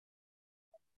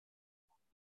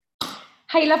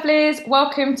Hey, lovelies,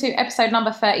 welcome to episode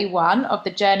number 31 of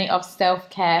the journey of self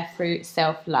care through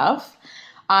self love.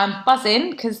 I'm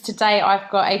buzzing because today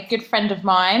I've got a good friend of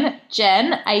mine,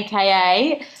 Jen,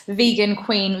 aka Vegan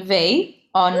Queen V,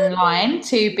 online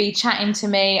to be chatting to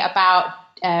me about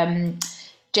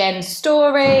Jen's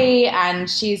story. And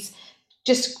she's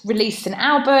just released an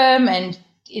album and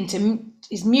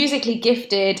is musically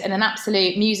gifted and an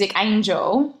absolute music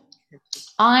angel.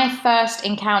 I first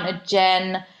encountered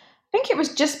Jen, I think it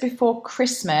was just before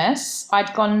Christmas.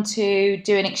 I'd gone to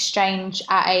do an exchange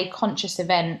at a conscious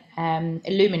event,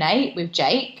 Illuminate, with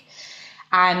Jake.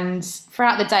 And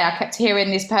throughout the day, I kept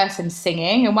hearing this person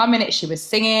singing. And 1 minute she was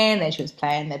singing, then she was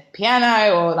playing the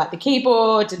piano or like the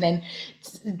keyboard, and then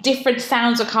different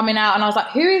sounds were coming out. And I was like,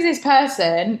 who is this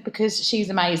person? Because she's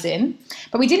amazing.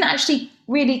 But we didn't actually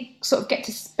really sort of get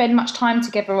to spend much time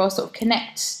together or sort of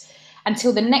connect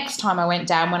until the next time I went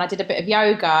down when I did a bit of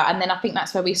yoga. And then I think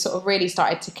that's where we sort of really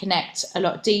started to connect a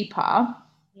lot deeper.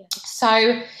 Yeah.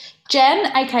 So,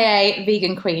 Jen, aka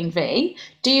Vegan Queen V,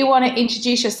 do you want to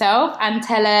introduce yourself and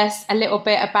tell us a little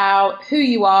bit about who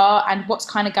you are and what's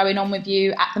kind of going on with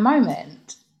you at the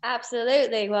moment?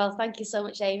 Absolutely. Well, thank you so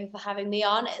much, Amy, for having me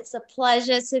on. It's a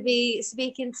pleasure to be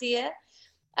speaking to you.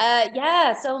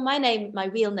 So my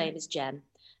real name is Jen,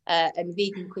 and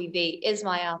Vegan Queen Bee is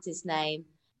my artist name.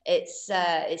 It's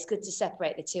good to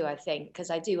separate the two, I think,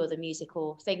 because I do other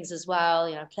musical things as well.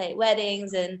 You know, I play at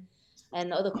weddings and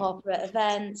other corporate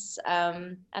events.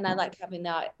 And I like having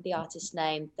the artist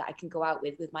name that I can go out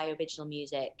with my original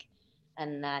music.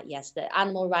 And yes, the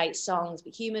animal rights songs,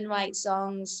 but human rights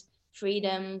songs,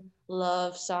 freedom,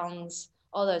 love songs,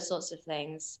 all those sorts of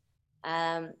things.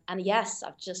 And yes,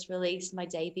 I've just released my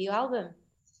debut album,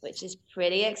 which is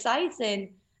pretty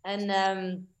exciting.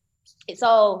 And it's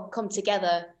all come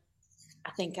together,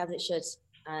 I think, as it should.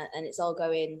 And it's all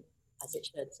going as it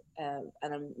should. And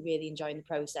I'm really enjoying the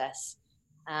process.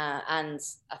 And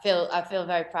I feel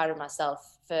very proud of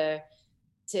myself for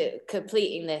to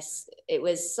completing this. It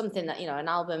was something that, an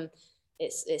album,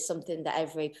 it's something that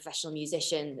every professional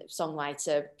musician,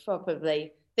 songwriter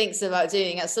probably thinks about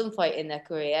doing at some point in their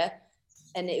career.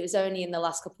 And it was only in the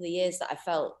last couple of years that I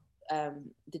felt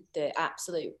the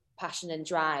absolute passion and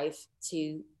drive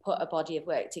to put a body of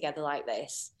work together like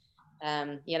this.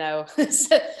 Something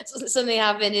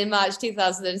happened in March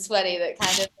 2020 that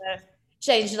kind of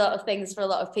changed a lot of things for a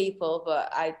lot of people,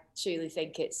 but I truly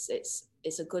think it's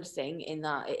a good thing in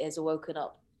that it has woken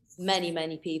up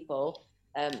many people.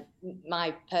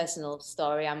 My personal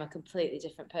story, I'm a completely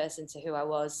different person to who I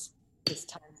was this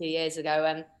time 2 years ago,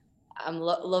 and I'm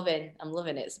loving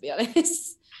it, to be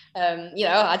honest.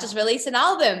 I just released an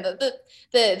album, but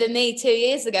the me 2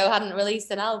 years ago hadn't released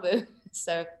an album.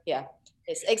 So yeah,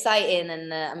 it's exciting,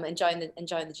 and I'm enjoying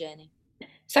the journey.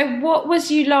 So, what was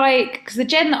you like? Because the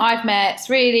Jen that I've met, it's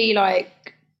really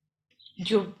like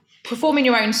you're performing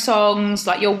your own songs,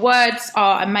 like your words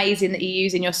are amazing that you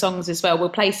use in your songs as well. We'll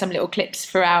play some little clips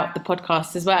throughout the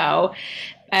podcast as well.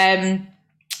 Um,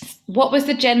 what was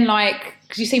the Jen like?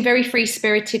 Because you seem very free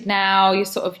spirited now.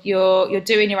 You're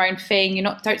doing your own thing. You're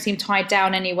not don't seem tied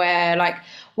down anywhere. Like,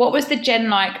 what was the Jen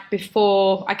like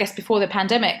before? I guess before the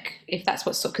pandemic, if that's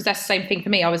what's because that's the same thing for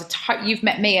me. You've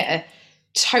met me at a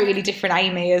totally different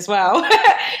Amy as well.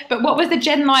 But what was the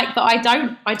Jen like that I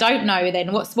don't know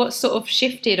then? What's sort of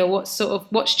shifted or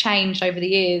what's changed over the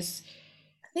years?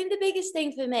 I think the biggest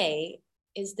thing for me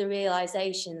is the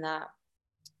realization that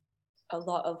a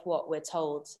lot of what we're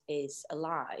told is a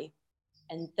lie,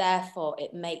 and therefore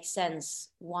it makes sense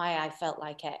why I felt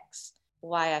like X,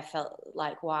 why I felt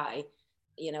like Y.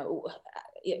 You know,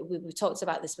 we talked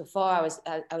about this before. I was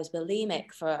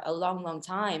bulimic for a long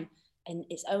time, and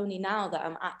it's only now that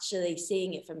I'm actually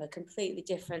seeing it from a completely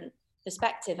different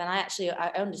perspective, and I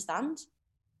understand.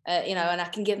 And I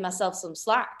can give myself some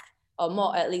slack, or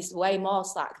more, at least way more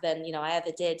slack than I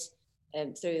ever did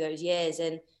through those years,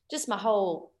 and just my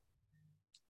whole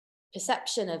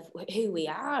perception of who we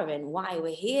are and why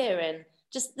we're here, and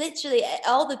just literally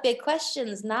all the big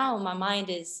questions. Now my mind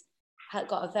is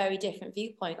got a very different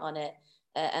viewpoint on it,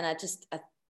 and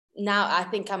now I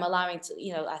think I'm allowing to,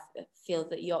 I feel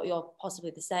that you're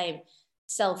possibly the same.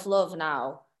 Self-love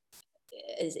now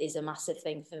is a massive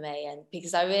thing for me, and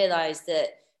because I realized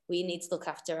that we need to look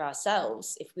after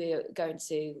ourselves if we're going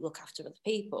to look after other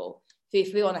people.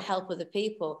 If we want to help other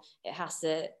people, it has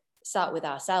to start with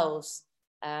ourselves.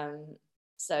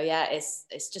 So yeah,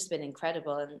 it's just been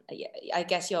incredible, and yeah, I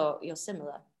guess you're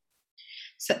similar.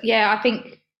 So yeah, I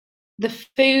think the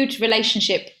food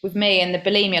relationship with me and the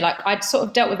bulimia, like I'd sort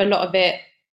of dealt with a lot of it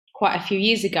quite a few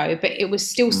years ago, but it was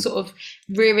still sort of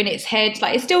rearing its head.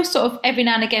 Like it still sort of every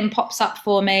now and again pops up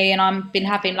for me, and I've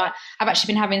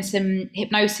actually been having some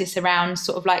hypnosis around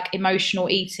sort of like emotional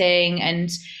eating,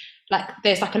 and like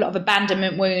there's like a lot of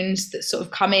abandonment wounds that sort of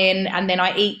come in, and then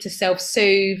I eat to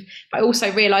self-soothe, but I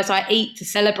also realize I eat to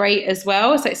celebrate as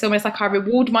well. So it's almost like I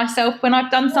reward myself when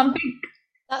I've done something.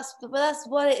 That's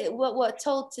what we're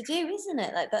told to do, isn't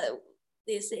it? Like that,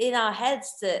 it's in our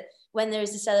heads that when there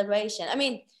is a celebration. I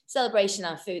mean, celebration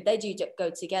and food, they do go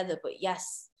together. But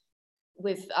yes,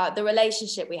 with the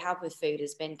relationship we have with food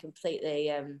has been completely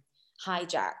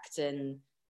hijacked. And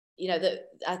that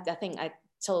I think I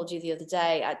told you the other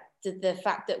day, the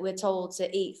fact that we're told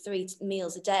to eat 3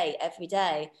 meals a day every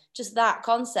day, just that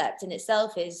concept in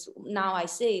itself is, now I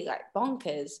see, like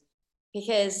bonkers,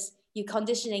 because you're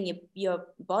conditioning your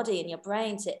body and your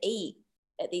brain to eat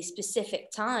at these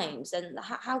specific times. And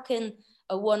how can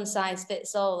a one size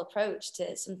fits all approach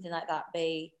to something like that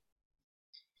be?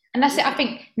 And that's it. I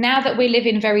think now that we're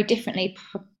living very differently,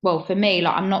 well, for me,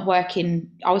 like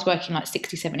I was working like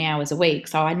 60, 70 hours a week.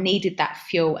 So I needed that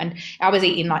fuel, and I was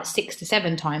eating like 6 to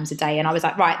 7 times a day. And I was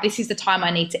like, right, this is the time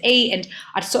I need to eat. And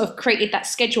I sort of created that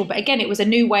schedule. But again, it was a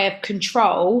new way of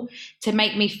control to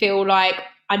make me feel like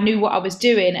I knew what I was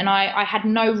doing. And I had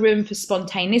no room for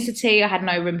spontaneity. I had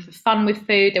no room for fun with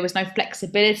food. There was no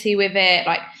flexibility with it.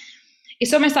 Like,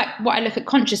 it's almost like what I look at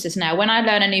consciousness now. When I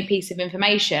learn a new piece of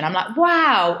information, I'm like,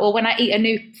 wow. Or when I eat a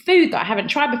new food that I haven't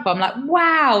tried before, I'm like,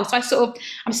 wow. So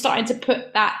I'm starting to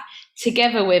put that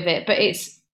together with it. But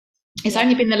it's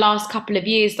only been the last couple of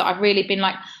years that I've really been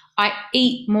like, I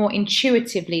eat more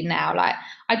intuitively now. Like,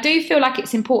 I do feel like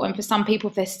it's important for some people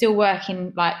if they're still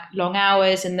working like long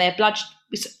hours and their blood.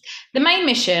 The main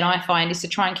mission I find is to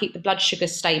try and keep the blood sugar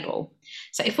stable.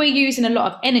 So if we're using a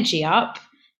lot of energy up,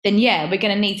 then yeah, we're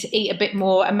going to need to eat a bit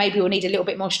more, and maybe we'll need a little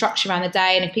bit more structure around the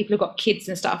day. And if people have got kids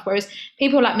and stuff, whereas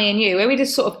people like me and you, where we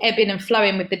just sort of ebbing and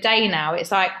flowing with the day now,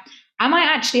 it's like, am I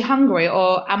actually hungry,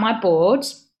 or am I bored?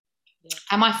 Yeah.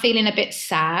 Am I feeling a bit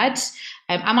sad?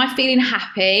 Am I feeling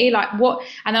happy? Like what?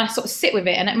 And then I sort of sit with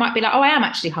it, and it might be like, oh, I am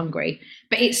actually hungry.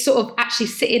 But it's sort of actually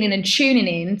sitting in and tuning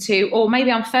in to, or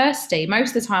maybe I'm thirsty.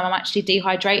 Most of the time I'm actually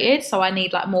dehydrated, so I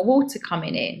need like more water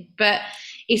coming in. But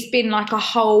it's been like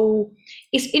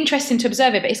it's interesting to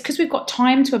observe it, but it's because we've got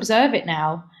time to observe it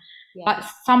now. Yeah. Like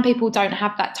some people don't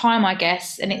have that time, I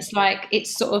guess. And it's like,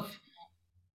 it's sort of.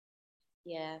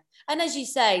 Yeah. And as you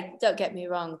say, don't get me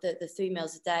wrong, the 3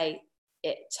 meals a day,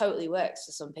 it totally works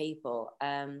for some people.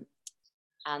 And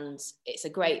it's a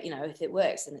great, if it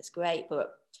works, then it's great.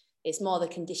 But it's more the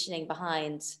conditioning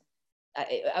behind.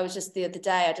 I was just the other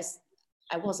day,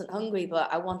 I wasn't hungry,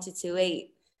 but I wanted to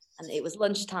eat. And it was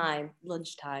lunchtime.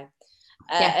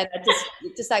 And I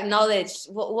just acknowledged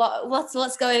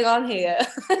what's going on here.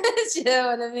 Do you know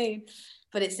what I mean?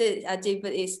 But it's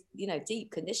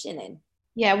deep conditioning.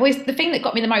 Yeah, well, the thing that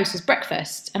got me the most was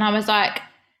breakfast, and I was like,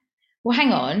 well,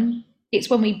 hang on, it's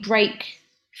when we break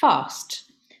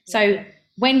fast. So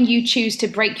when you choose to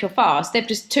break your fast, they've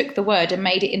just took the word and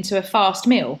made it into a fast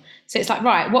meal. So it's like,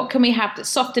 right, what can we have that's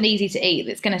soft and easy to eat,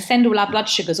 that's going to send all our blood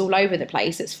sugars all over the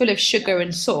place, that's full of sugar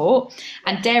and salt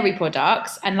and dairy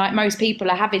products, and like most people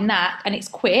are having that, and it's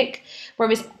quick.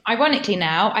 Whereas ironically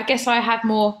now, I guess I have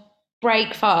more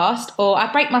break fast, or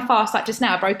I break my fast like just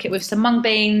now. I broke it with some mung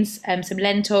beans and some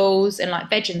lentils and like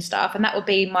veg and stuff, and that will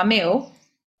be my meal,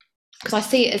 because I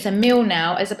see it as a meal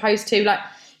now, as opposed to like,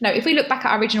 if we look back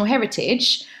at our original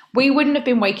heritage, we wouldn't have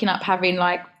been waking up having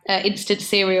like instant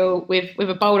cereal with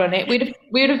a bowl on it.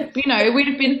 We'd have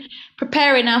been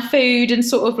preparing our food and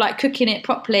sort of like cooking it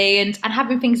properly and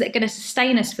having things that are going to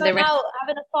sustain us for the rest.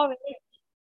 Having a forage.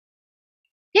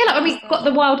 Yeah, like when we got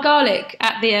the wild garlic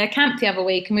at the camp the other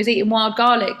week, and was eating wild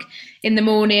garlic in the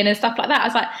morning and stuff like that. I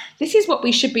was like, this is what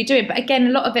we should be doing. But again,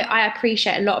 a lot of it I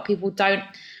appreciate. A lot of people don't.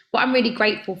 What I'm really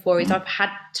grateful for is I've had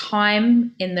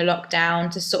time in the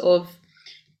lockdown to sort of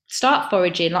start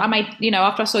foraging. Like I made,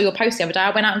 after I saw your post the other day, I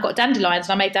went out and got dandelions,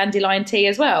 and I made dandelion tea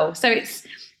as well. So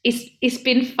it's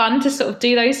been fun to sort of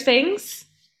do those things.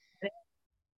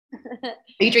 Are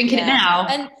you drinking it now?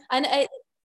 And I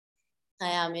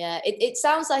am, yeah. It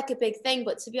sounds like a big thing,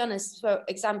 but to be honest, for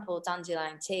example,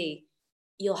 dandelion tea,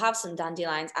 you'll have some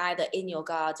dandelions either in your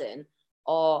garden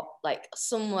or like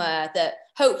somewhere that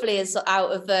hopefully is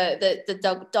out of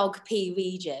the dog pee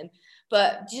region,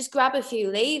 but just grab a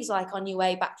few leaves like on your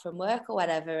way back from work or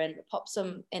whatever, and pop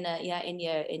some in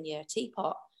your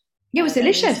teapot. Yeah, it was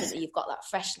delicious. You've got that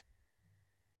fresh.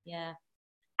 Yeah,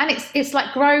 and it's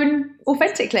like grown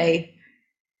authentically,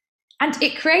 and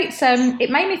it creates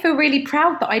it made me feel really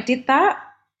proud that I did that.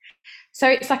 So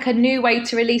it's like a new way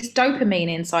to release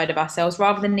dopamine inside of ourselves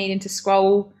rather than needing to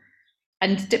scroll.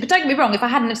 But don't get me wrong, if I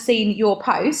hadn't have seen your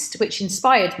post, which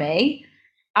inspired me,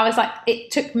 I was like,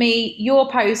 it took me, your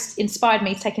post inspired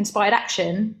me to take inspired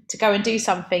action to go and do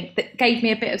something that gave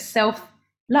me a bit of self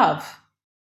love.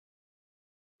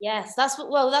 Yes, that's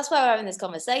why we're having this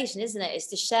conversation, isn't it? It's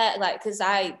to share, like, because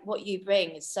what you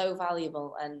bring is so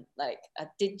valuable, and like I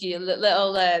did you a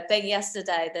little thing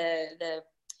yesterday, the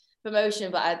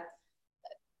promotion, but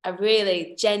I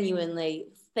really genuinely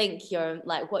think you're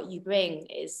like what you bring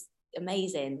is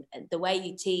amazing, and the way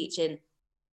you teach, and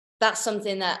that's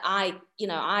something that I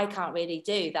can't really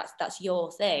do. That's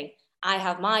your thing. I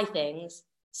have my things,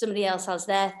 somebody else has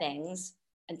their things,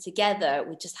 and together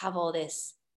we just have all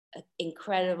this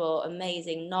incredible,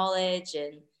 amazing knowledge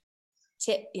and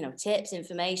tips,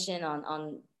 information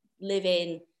on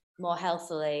living more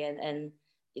healthily. And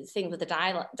the thing with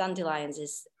the dandelions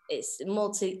is it's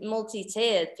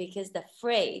multi-tiered because they're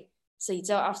free, so you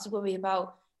don't have to worry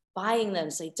about buying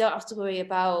them, so you don't have to worry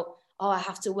about, oh, I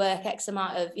have to work X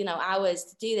amount of hours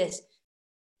to do this.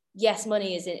 Yes,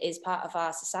 money is part of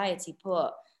our society,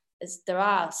 but there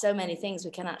are so many things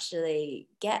we can actually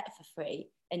get for free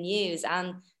and use,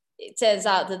 and it turns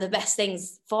out that the best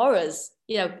things for us,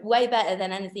 way better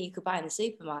than anything you could buy in the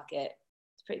supermarket.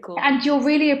 It's pretty cool. And you'll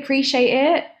really appreciate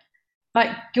it. Like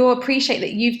you'll appreciate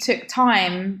that you've took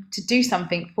time to do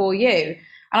something for you.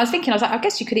 And I was thinking, I was like, I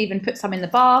guess you could even put some in the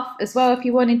bath as well if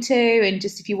you wanted to, and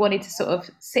just if you wanted to sort of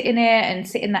sit in it and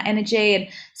sit in that energy. And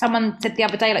someone said the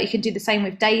other day, like you can do the same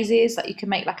with daisies, like you can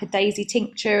make like a daisy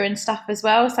tincture and stuff as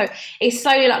well. So it's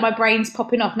slowly like my brain's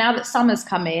popping off. Now that summer's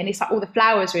come in, it's like all the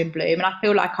flowers are in bloom, and I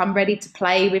feel like I'm ready to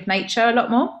play with nature a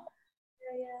lot more.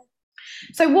 Yeah,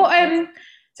 So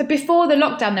so before the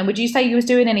lockdown then, would you say you was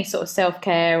doing any sort of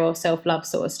self-care or self-love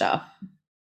sort of stuff?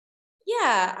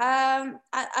 yeah.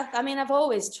 I mean, I've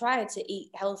always tried to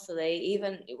eat healthily,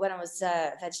 even when I was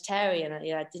vegetarian.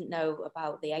 I didn't know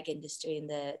about the egg industry and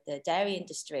the dairy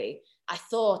industry. I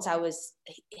thought I was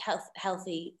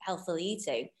healthily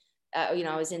eating.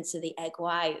 I was into the egg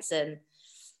whites and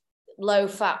low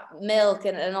fat milk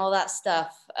and all that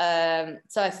stuff.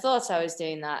 So I thought I was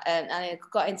doing that, and I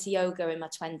got into yoga in my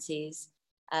 20s.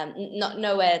 Not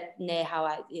nowhere near how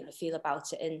I feel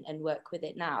about it and work with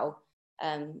it now.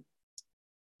 Um,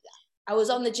 I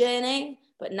was on the journey,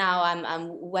 but now I'm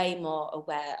way more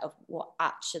aware of what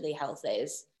actually health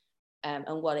is, and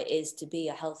what it is to be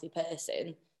a healthy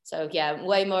person. So yeah, I'm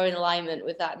way more in alignment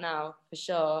with that now for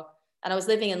sure. And I was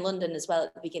living in London as well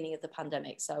at the beginning of the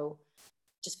pandemic, so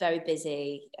just very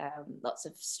busy, lots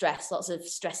of stress, lots of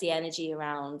stressy energy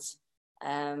around.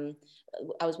 Um,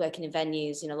 I was working in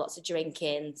venues, lots of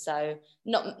drinking, so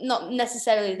not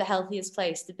necessarily the healthiest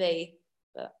place to be,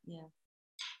 but yeah.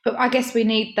 But I guess we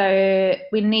need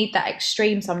that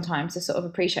extreme sometimes to sort of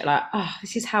appreciate like, oh,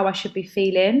 this is how I should be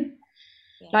feeling.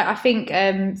 Yeah. Like I think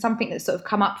something that's sort of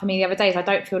come up for me the other day is I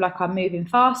don't feel like I'm moving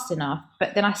fast enough.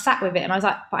 But then I sat with it and I was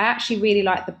like, but I actually really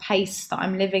like the pace that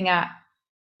I'm living at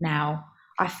now.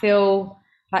 I feel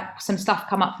like some stuff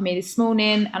come up for me this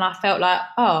morning and I felt like,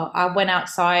 oh, I went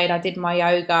outside, I did my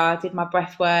yoga, did my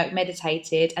breath work,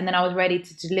 meditated, and then I was ready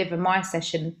to deliver my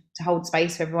session to hold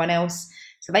space for everyone else.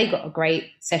 So they got a great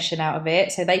session out of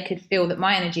it. So they could feel that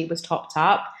my energy was topped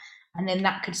up, and then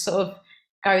that could sort of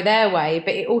go their way.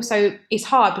 But it also is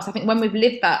hard because I think when we've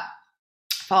lived that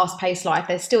fast paced life,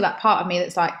 there's still that part of me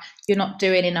that's like, you're not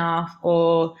doing enough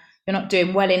or you're not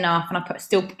doing well enough. And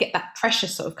still get that pressure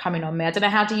sort of coming on me. I don't know,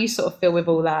 how do you sort of feel with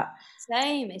all that?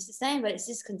 Same, it's the same, but it's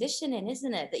this conditioning,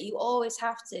 isn't it, that you always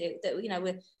have to, that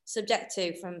we're subject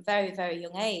to from very, very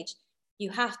young age. You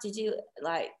have to do,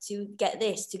 like, to get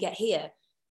this, to get here,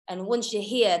 and once you're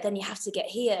here, then you have to get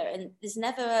here, and there's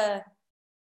never a,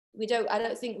 I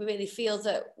don't think we really feel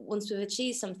that once we've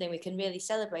achieved something we can really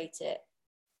celebrate it.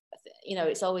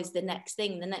 It's always the next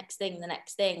thing, the next thing, the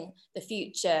next thing, the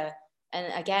future.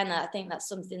 And again, I think that's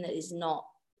something that is not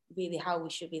really how we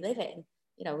should be living.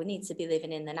 We need to be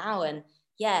living in the now, and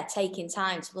yeah, taking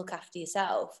time to look after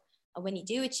yourself. And when you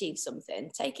do achieve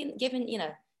something, taking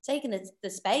the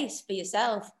space for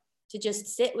yourself to just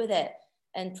sit with it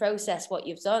and process what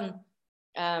you've done.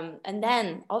 And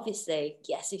then obviously,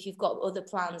 yes, if you've got other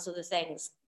plans, other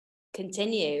things,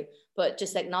 continue, but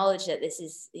just acknowledge that this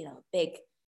is,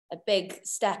 a big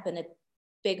step and a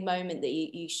big moment that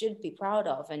you should be proud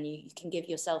of, and you can give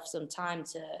yourself some time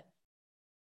to,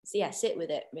 yeah, sit with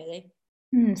it really.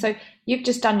 So you've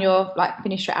just done your like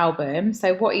finished your album.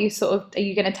 So what are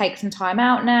you going to take some time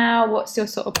out now? What's your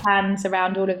sort of plans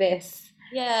around all of this?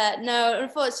 Yeah, no,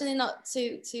 unfortunately not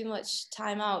too much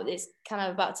time out. It's kind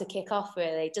of about to kick off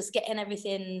really, just getting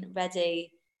everything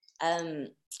ready.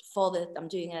 I'm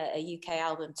doing a UK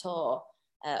album tour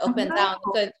up and down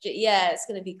the country. Yeah, it's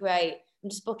going to be great. I'm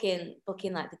just booking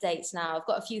like the dates now. I've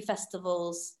got a few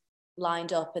festivals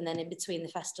lined up, and then in between the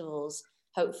festivals,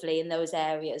 hopefully in those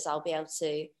areas, I'll be able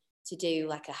to do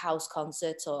like a house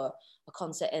concert or a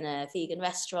concert in a vegan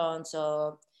restaurant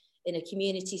or in a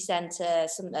community centre,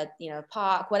 some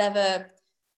park, whatever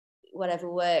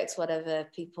works, whatever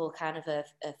people kind of are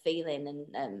feeling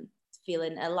and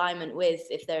feeling alignment with,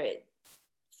 if they're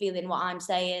feeling what I'm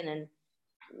saying and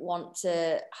want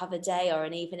to have a day or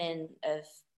an evening of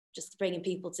just bringing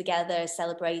people together,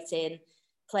 celebrating,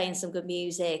 playing some good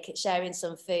music, sharing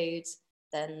some food,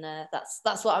 then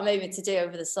that's what I'm aiming to do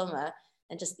over the summer.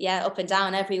 And just, up and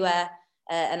down everywhere.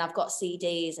 And I've got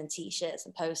CDs and T-shirts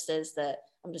and posters that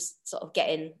I'm just sort of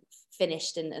getting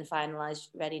finished and finalised,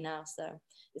 ready now. So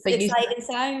it's exciting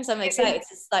times. I'm excited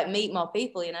to like meet more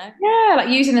people, Yeah, like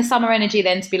using the summer energy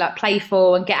then to be like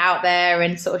playful and get out there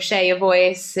and sort of share your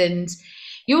voice. And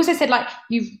you also said like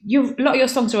you a lot of your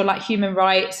songs are like human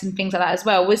rights and things like that as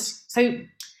well. So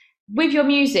with your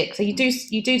music, so you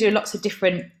do lots of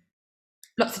different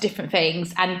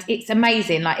things, and it's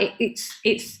amazing. Like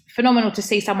it's phenomenal to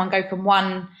see someone go from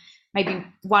one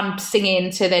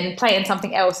singing to then playing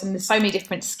something else, and there's so many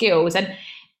different skills, and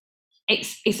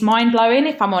it's mind-blowing,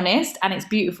 if I'm honest, and it's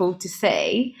beautiful to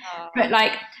see. But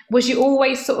like, was you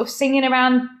always sort of singing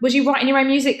around, was you writing your own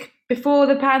music before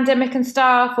the pandemic and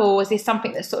stuff, or was this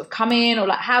something that sort of come in, or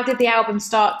like how did the album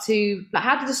start to, like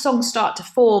how did the songs start to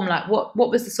form, like what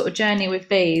was the sort of journey with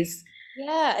these?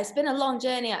 Yeah, it's been a long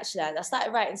journey actually. I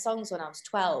started writing songs when I was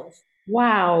 12.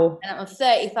 Wow. And I'm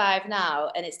 35 now,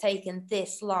 and it's taken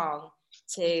this long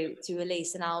to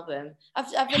release an album.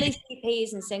 I've released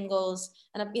EPs and singles,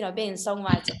 and I've been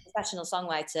a professional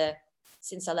songwriter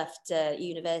since I left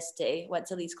university. Went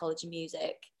to Leeds College of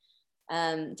Music,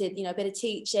 did a bit of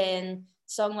teaching,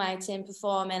 songwriting,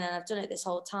 performing, and I've done it this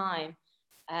whole time.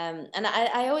 And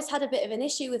I always had a bit of an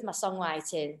issue with my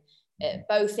songwriting,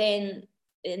 both in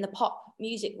the pop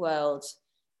music world.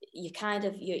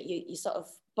 You sort of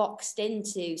boxed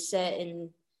into certain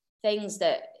things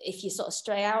that if you sort of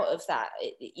stray out of that,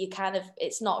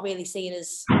 it's not really seen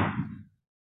as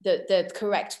the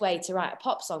correct way to write a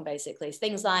pop song. Basically, it's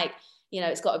things like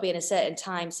it's got to be in a certain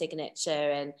time signature,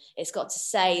 and it's got to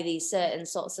say these certain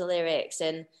sorts of lyrics,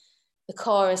 and the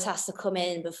chorus has to come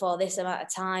in before this amount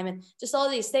of time, and just all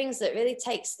these things that really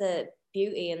takes the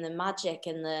beauty and the magic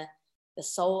and the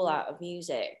soul out of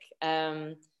music.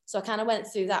 So I kind of went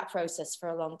through that process for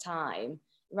a long time,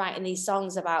 writing these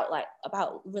songs about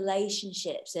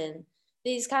relationships, and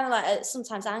these kind of like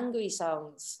sometimes angry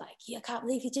songs, like, I can't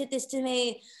believe you did this to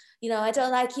me, I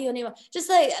don't like you anymore. Just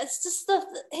like, it's just stuff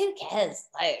that, who cares?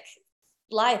 Like,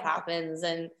 life happens,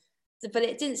 but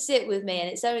it didn't sit with me. And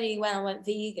it's only when I went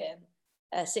vegan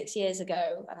 6 years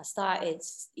ago, and I started,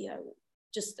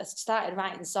 I started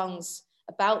writing songs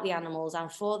about the animals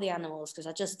and for the animals, because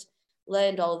I just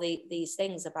learned all these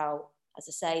things about, as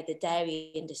I say, the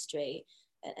dairy industry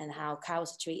and how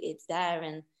cows are treated there.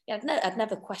 And I'd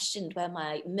never questioned where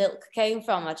my milk came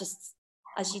from. I just,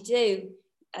 as you do,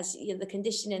 as the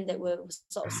conditioning that we're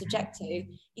sort of subject to,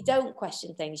 you don't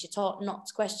question things. You're taught not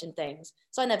to question things.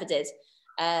 So I never did.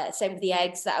 Same with the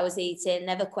eggs that I was eating.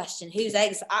 Never questioned whose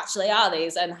eggs actually are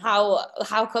these, and how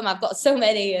come I've got so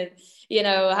many, and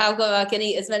how come I can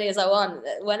eat as many as I want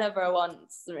whenever I want. It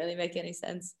doesn't really make any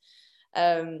sense.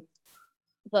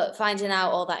 But finding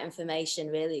out all that information,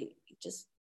 really, just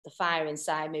the fire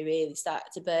inside me really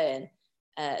started to burn,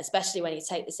 especially when you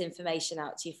take this information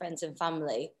out to your friends and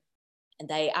family, and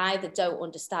they either don't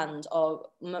understand, or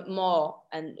more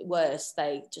and worse,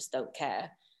 they just don't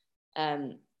care.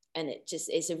 And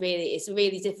it's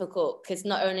really difficult, because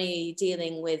not only are you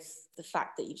dealing with the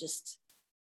fact that you just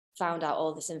found out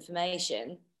all this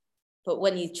information, but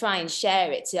when you try and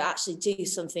share it to actually do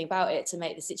something about it to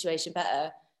make the situation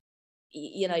better,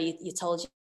 you're told you're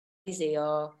crazy,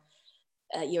 or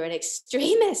you're an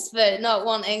extremist for not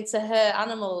wanting to hurt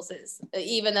animals. It's,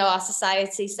 even though our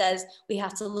society says we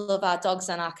have to love our dogs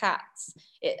and our cats,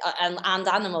 and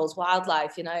animals,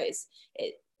 wildlife,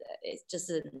 it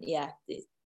just,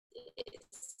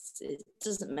 it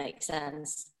doesn't make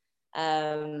sense.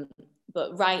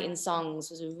 But writing songs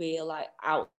was a real like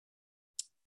out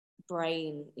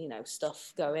brain,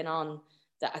 stuff going on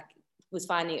that I was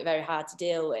finding it very hard to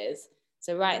deal with.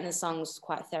 So writing the songs was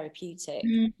quite therapeutic.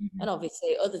 Mm-hmm. And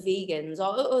obviously other vegans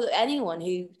or anyone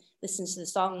who listens to the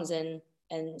songs and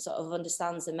sort of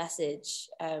understands the message,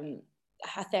 I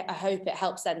hope it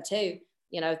helps them too.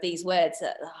 These words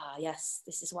that, yes,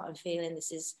 this is what I'm feeling,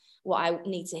 this is what I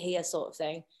need to hear, sort of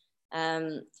thing.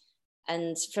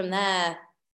 And from there,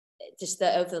 just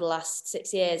that over the last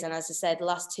 6 years, and as I said, the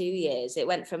last 2 years, it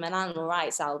went from an animal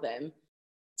rights album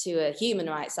to a human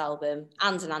rights album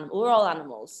and an animal. We're all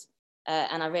animals.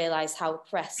 And I realised how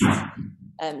oppressed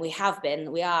we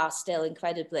are still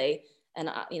incredibly, and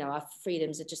our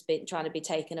freedoms have just been trying to be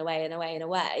taken away and away and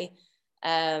away.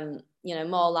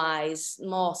 More lies,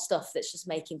 more stuff that's just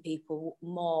making people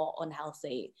more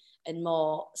unhealthy and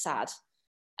more sad.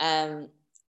 Been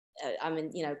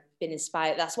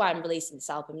inspired. That's why I'm releasing this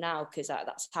album now, because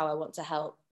that's how I want to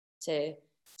help to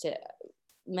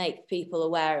make people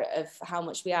aware of how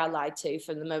much we are lied to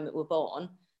from the moment we're born,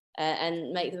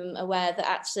 and make them aware that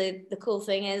actually the cool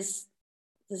thing is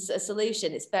there's a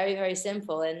solution. It's very, very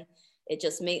simple, and we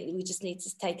just need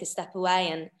to take a step away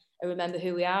and remember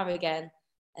who we are again.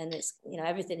 And it's,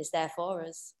 everything is there for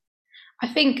us. I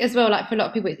think as well, like for a lot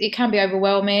of people, it can be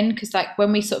overwhelming, because like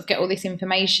when we sort of get all this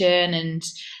information, and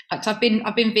like I've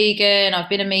been vegan, I've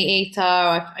been a meat eater,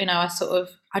 I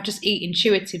just eat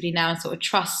intuitively now and sort of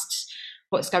trust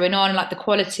what's going on, like the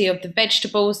quality of the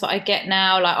vegetables that I get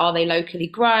now, like are they locally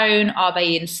grown, are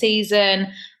they in season,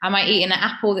 am I eating an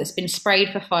apple that's been sprayed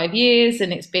for 5 years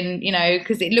and it's been,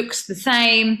 because it looks the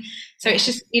same. So it's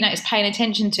just, it's paying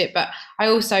attention to it. But I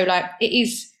also like, it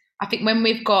is, I think when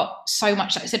we've got so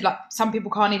much, like I said, like some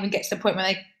people can't even get to the point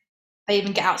where they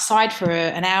even get outside for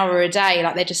an hour a day,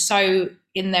 like they're just so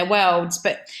in their worlds.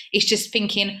 But it's just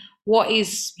thinking, what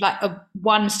is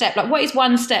one step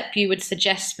you would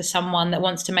suggest for someone that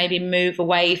wants to maybe move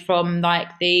away from like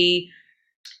the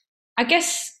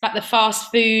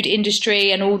fast food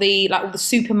industry and all the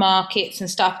supermarkets and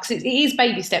stuff, because it is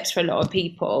baby steps for a lot of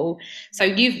people. So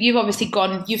you've obviously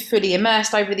you've fully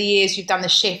immersed over the years, you've done the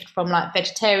shift from like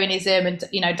vegetarianism and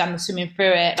done the swimming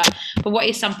through it, but what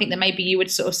is something that maybe you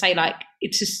would sort of say, like,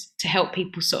 it's just to help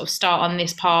people sort of start on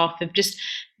this path of just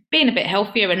being a bit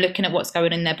healthier and looking at what's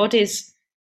going on in their bodies?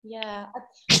 Yeah,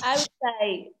 I would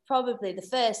say probably the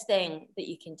first thing that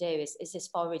you can do is this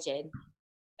foraging,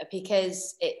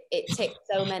 because it ticks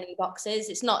so many boxes.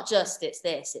 It's not just it's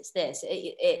this.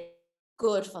 It's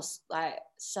good for like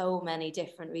so many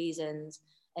different reasons,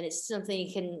 and it's something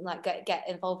you can like get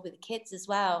involved with the kids as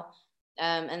well.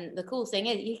 And the cool thing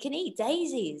is you can eat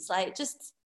daisies, like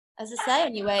just as I say,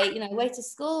 on your way to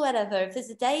school, whatever. If there's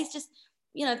a daisy, just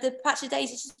the patch of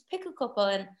daisies, just pick a couple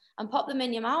and pop them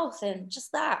in your mouth, and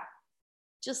just that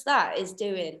is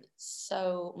doing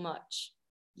so much.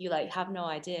 You like have no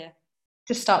idea.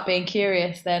 Just start being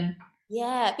curious then.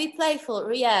 Yeah, be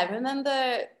playful. Yeah,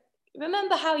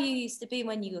 remember how you used to be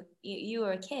when you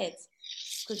were a kid,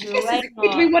 because you were way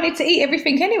more. We wanted to eat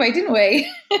everything anyway, didn't we?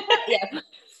 Yeah,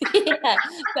 yeah,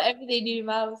 put everything in your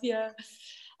mouth. Yeah.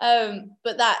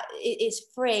 But that it's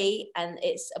free and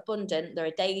it's abundant. There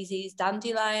are daisies,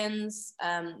 dandelions,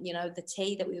 the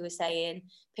tea that we were saying.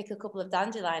 Pick a couple of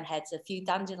dandelion heads, a few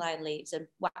dandelion leaves, and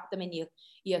whack them in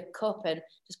your cup, and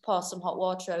just pour some hot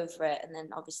water over it, and then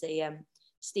obviously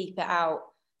steep it out.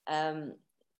 10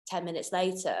 minutes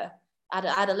later,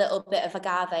 add a little bit of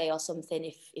agave or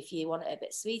something if you want it a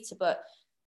bit sweeter. But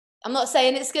I'm not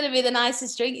saying it's going to be the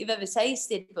nicest drink you've ever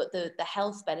tasted, but the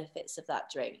health benefits of that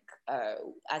drink are,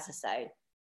 as I say,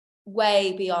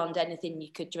 way beyond anything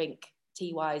you could drink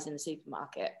tea-wise in the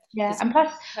supermarket. Yeah, and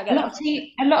plus a lot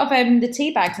of the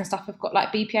tea bags and stuff have got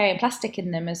like BPA and plastic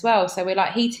in them as well. So we're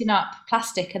like heating up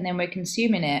plastic and then we're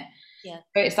consuming it. Yeah.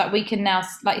 So it's like we can now,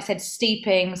 like you said,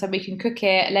 steeping, so we can cook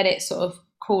it, let it sort of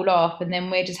cool off, and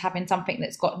then we're just having something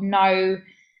that's got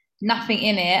nothing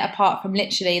in it apart from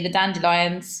literally the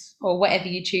dandelions or whatever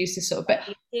you choose to sort of.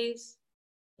 But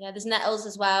yeah, there's nettles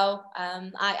as well.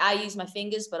 I use my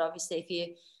fingers, but obviously if you're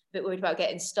a bit worried about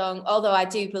getting stung, although I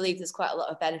do believe there's quite a lot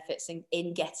of benefits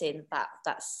in getting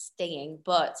that stinging,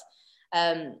 but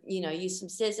use some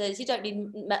scissors. You don't need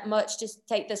much. Just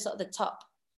take the sort of the top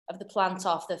of the plant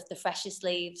off, the freshest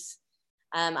leaves.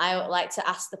 I like to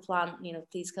ask the plant,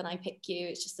 please can I pick you?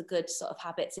 It's just a good sort of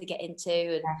habit to get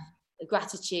into, and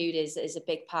gratitude is a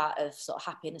big part of sort of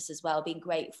happiness as well, being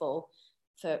grateful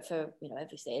for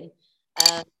everything.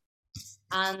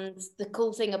 And the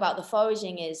cool thing about the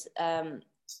foraging is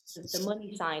the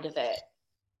money side of it.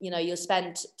 You'll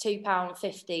spend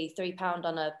 £2.50, £3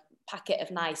 on a packet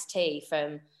of nice tea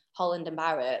from Holland and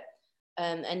Barrett,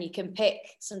 and you can pick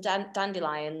some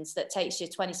dandelions that takes you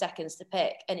 20 seconds to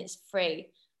pick, and it's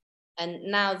free. And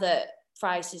now that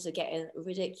prices are getting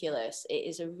ridiculous, it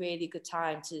is a really good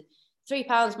time to.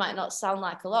 £3 might not sound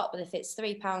like a lot, but if it's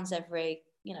 £3 every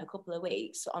couple of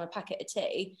weeks on a packet of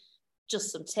tea,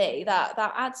 just some tea, that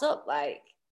adds up. Like,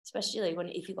 especially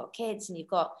if you've got kids and you've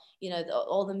got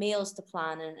all the meals to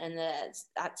plan and the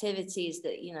activities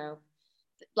that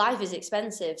life is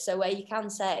expensive. So where you can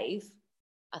save,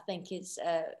 I think is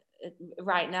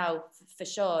right now for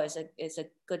sure is a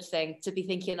good thing to be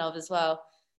thinking of as well.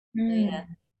 So, yeah. Mm.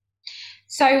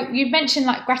 So you mentioned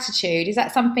like gratitude. Is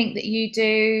that something that you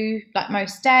do like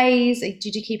most days?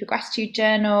 Did you keep a gratitude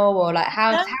journal or like No,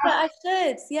 but how I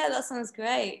should. Yeah, that sounds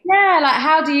great. yeah, like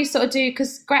how do you sort of do?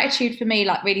 Because gratitude for me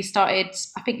like really started,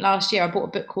 I think last year I bought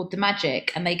a book called The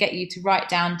Magic and they get you to write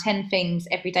down 10 things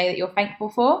every day that you're thankful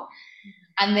for.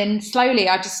 And then slowly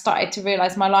I just started to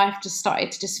realize my life just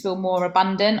started to just feel more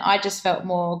abundant. I just felt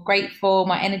more grateful.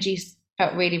 My energy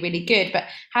felt really, really good. But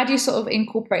how do you sort of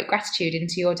incorporate gratitude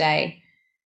into your day?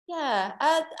 Yeah,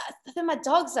 I think my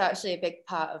dogs are actually a big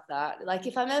part of that. Like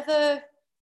if I'm ever,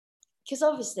 because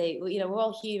obviously, we're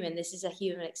all human. This is a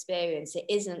human experience. It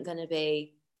isn't going to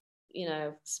be,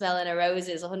 smelling of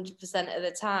roses 100% of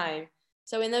the time.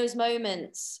 So in those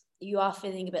moments, you are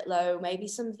feeling a bit low. Maybe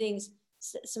somebody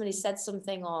said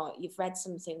something or you've read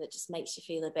something that just makes you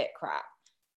feel a bit crap.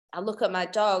 I look at my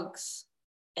dogs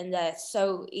and they're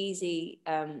so easy.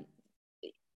 The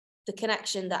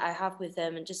connection that I have with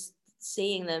them and just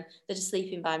seeing them, they're just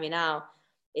sleeping by me now.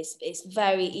 It's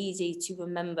very easy to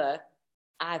remember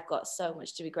I've got so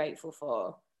much to be grateful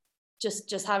for.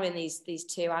 Just having these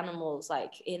two animals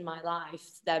like in my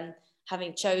life, them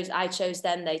I chose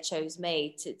them, they chose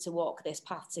me to walk this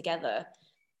path together.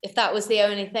 If that was the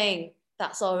only thing,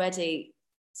 that's already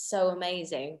so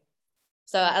amazing.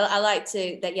 So I like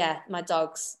to that, yeah, my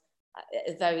dogs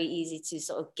are very easy to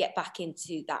sort of get back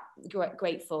into that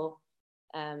grateful,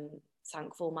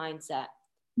 thankful mindset.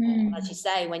 As you Mm.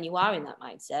 say, when you are in that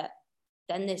mindset,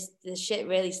 then this shit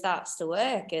really starts to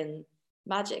work and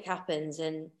magic happens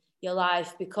and your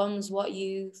life becomes what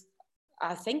you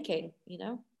are thinking.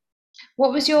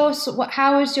 What was your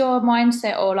how was your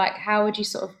mindset or like how would you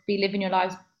sort of be living your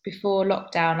lives before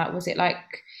lockdown? Like was it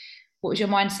like what was your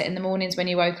mindset in the mornings when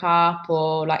you woke up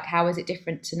or like how is it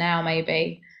different to now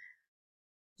maybe?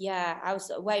 Yeah, I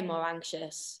was way more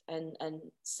anxious and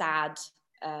sad,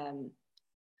 um,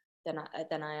 than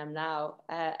I am now.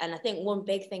 And I think one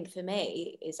big thing for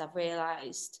me is I've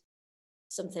realised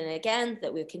something again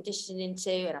that we're conditioned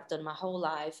into, and I've done my whole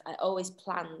life. I always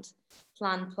plan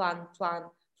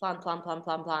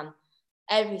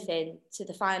everything to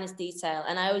the finest detail,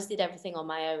 and I always did everything on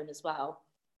my own as well.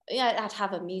 Yeah, I'd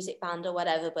have a music band or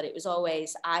whatever, but it was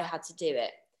always I had to do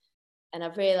it. And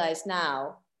I've realised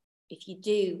now, if you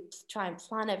do try and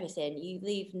plan everything, you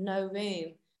leave no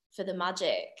room for the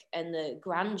magic and the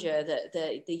grandeur that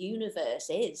the universe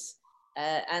is.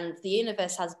 And the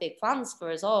universe has big plans for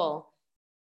us all.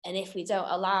 And if we don't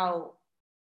allow,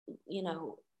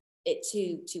 it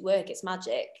to work its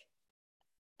magic,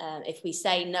 if we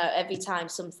say no every time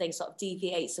something sort of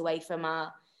deviates away from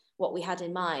what we had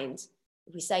in mind,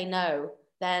 if we say no,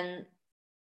 then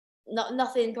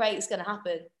nothing great is going to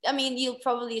happen. I mean, you'll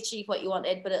probably achieve what you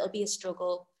wanted, but it'll be a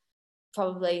struggle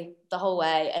probably the whole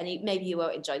way, and maybe you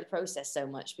won't enjoy the process so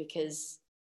much because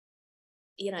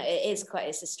it's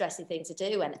a stressy thing to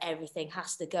do, and everything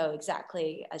has to go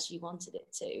exactly as you wanted it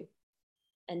to.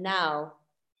 And now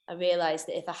I realize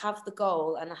that if I have the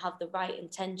goal and I have the right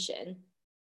intention,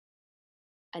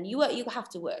 and you have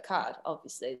to work hard,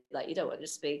 obviously. Like you don't want to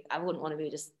just be. I wouldn't want to be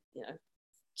just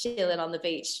chilling on the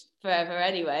beach forever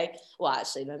anyway. Well,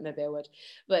 actually, no, maybe I would,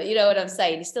 but you know what I'm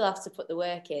saying. You still have to put the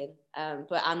work in.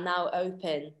 But I'm now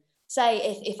open.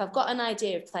 Say if I've got an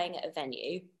idea of playing at a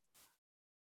venue,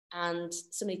 and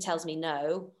somebody tells me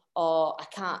no, or I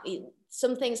can't.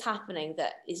 Something's happening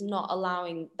that is not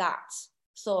allowing that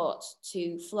thought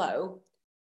to flow.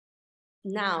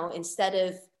 Now, instead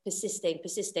of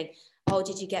persisting, oh,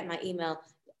 did you get my email?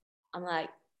 I'm like,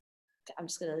 I'm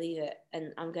just going to leave it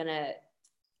and I'm going to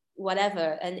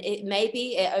whatever. And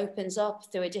maybe it opens up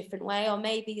through a different way, or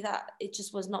maybe that it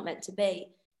just was not meant to be.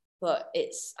 But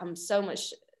I'm so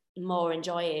much more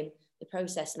enjoying the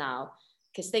process now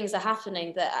because things are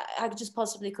happening that I just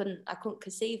possibly couldn't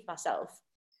conceive myself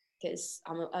because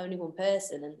I'm only one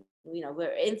person and,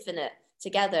 we're infinite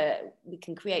together. We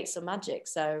can create some magic.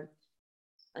 So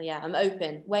yeah, I'm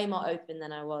open, way more open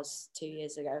than I was 2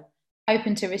 years ago.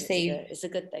 Open to receive. It's a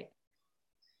good thing.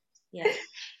 Yeah.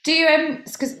 Do you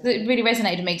because it really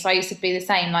resonated with me because I used to be the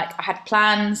same. Like I had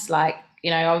plans, like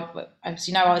as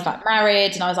you know, I was like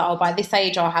married, and I was like, oh, by this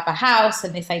age I'll have a house,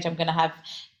 and this age I'm going to have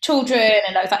children,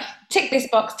 and I was like, tick this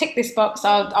box,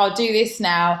 I'll do this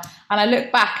now. And I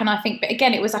look back and I think, but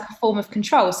again, it was like a form of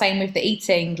control. Same with the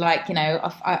eating, like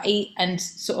I eat and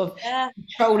sort of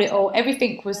control it all.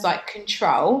 Everything was like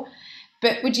control.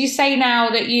 But would you say now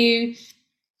that you've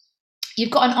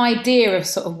got an idea of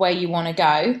sort of where you want to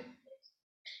go?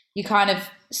 You kind of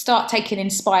start taking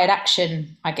inspired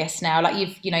action, I guess now. Like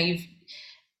you've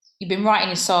you've been writing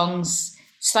your songs.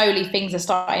 Slowly, things are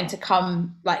starting to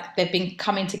come, like they've been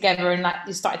coming together, and like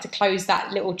you started to close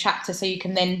that little chapter, so you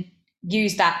can then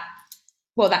use that,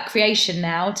 well, that creation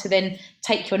now to then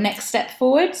take your next step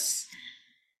forwards.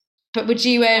 But would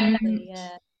you Exactly,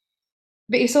 yeah.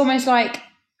 but it's almost like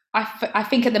I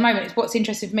think at the moment it's what's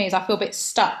interesting for me is I feel a bit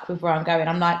stuck with where I'm going.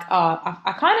 I'm like, oh,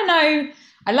 I kind of know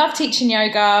I love teaching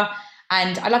yoga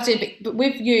and I love doing it, but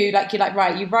with you, like you're like,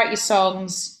 right, you write your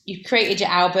songs, you've created your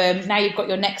album, now you've got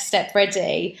your next step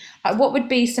ready. Like, what would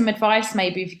be some advice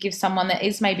maybe if you give someone that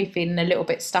is maybe feeling a little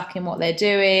bit stuck in what they're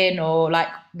doing, or like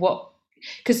what,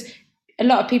 because a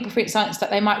lot of people, for instance, that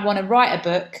they might want to write a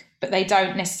book, but they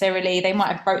don't necessarily. They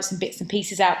might have wrote some bits and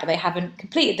pieces out, but they haven't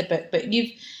completed the book. But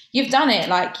you've done it.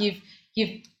 Like you've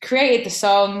created the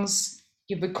songs,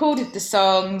 you've recorded the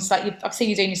songs. Like I've seen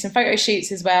you doing some photo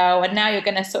shoots as well, and now you're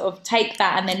going to sort of take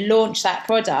that and then launch that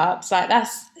product. Like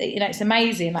that's, it's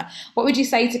amazing. Like, what would you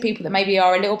say to people that maybe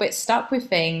are a little bit stuck with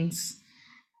things?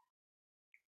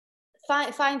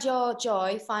 Find your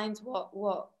joy, find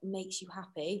what makes you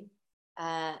happy,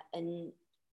 and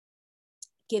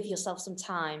give yourself some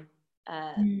time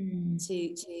Mm.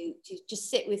 to just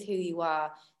sit with who you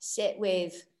are, sit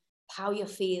with how you're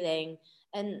feeling,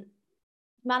 and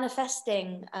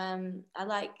manifesting. I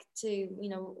like to,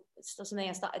 it's something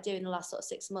I started doing the last sort of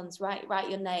 6 months. Write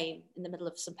your name in the middle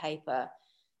of some paper,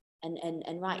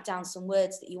 and write down some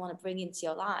words that you want to bring into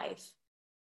your life,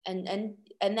 and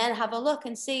then have a look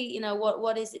and see,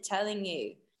 what is it telling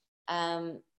you,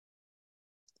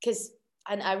 because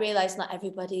I realize not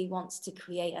everybody wants to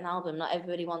create an album, not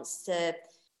everybody wants to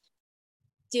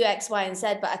do X, Y, and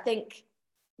Z, but I think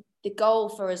the goal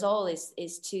for us all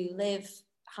is to live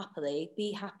happily,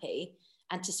 be happy,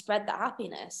 and to spread that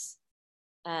happiness.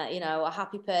 A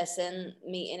happy person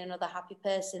meeting another happy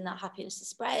person, that happiness is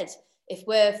spread. If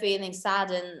we're feeling sad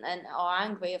and or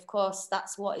angry, of course,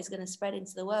 that's what is going to spread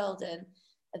into the world. And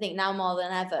I think now more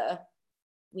than ever,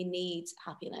 we need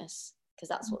happiness, because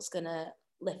that's what's going to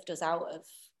lift us out of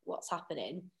what's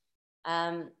happening.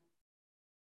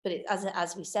 But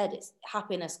as we said, it's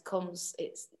happiness comes,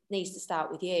 it needs to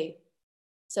start with you.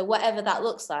 So whatever that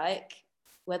looks like,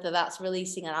 whether that's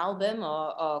releasing an album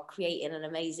or creating an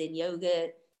amazing yoga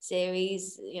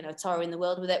series, touring the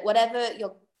world with it, whatever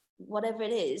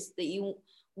it is that you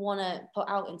want to put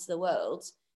out into the world,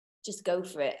 just go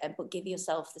for it, but give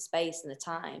yourself the space and the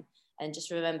time. And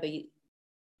just remember, you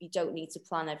don't need to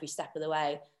plan every step of the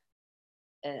way.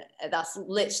 That's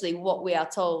literally what we are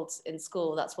told in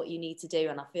school. That's what you need to do.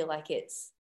 And I feel like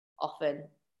it's often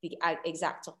the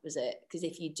exact opposite, because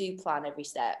if you do plan every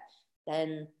step,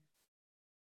 then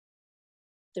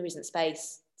there isn't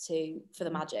space for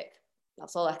the magic.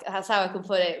 That's how I can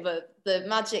put it. But the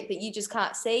magic that you just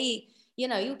can't see,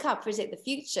 you can't predict the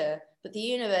future, but the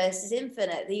universe is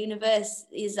infinite. The universe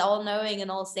is all knowing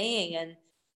and all seeing, and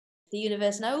the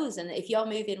universe knows. And if you're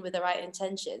moving with the right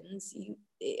intentions,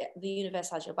 the universe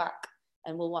has your back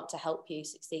and will want to help you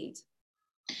succeed.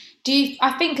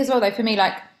 I think as well though, for me,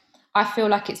 like I feel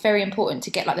like it's very important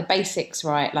to get like the basics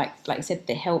right, like you said,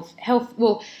 the health,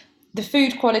 well, the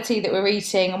food quality that we're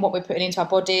eating and what we're putting into our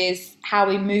bodies, how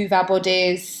we move our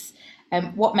bodies,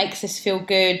 what makes us feel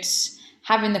good,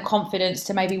 having the confidence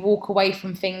to maybe walk away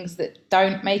from things that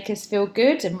don't make us feel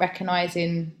good, and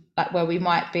recognizing like where we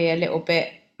might be a little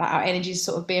bit like our energy is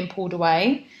sort of being pulled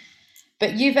away.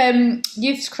 But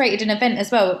you've created an event as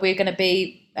well that we're going to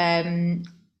be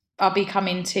I'll be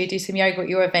coming to do some yoga at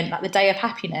your event, like the Day of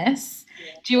Happiness.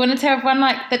 Yeah. Do you want to tell everyone,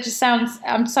 like, that just sounds,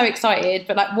 I'm so excited,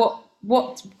 but like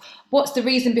what's the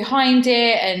reason behind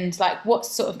it, and like what's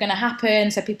sort of going to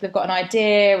happen, so people have got an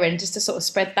idea, and just to sort of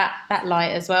spread that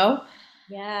light as well.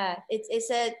 Yeah, it's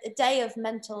a day of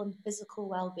mental and physical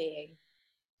well-being.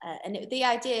 And the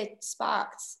idea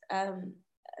sparked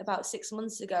about 6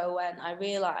 months ago, when I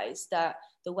realized that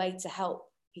the way to help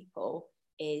people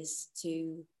is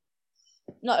to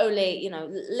not only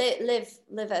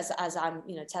live as I'm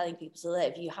telling people to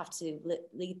live. You have to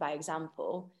lead by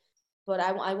example. But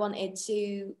I wanted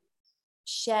to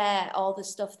share all the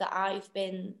stuff that I've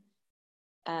been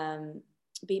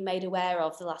made aware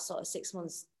of the last sort of 6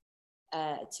 months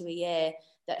to a year,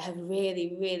 that have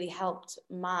really, really helped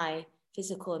my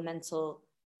physical and mental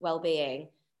well-being.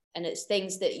 And it's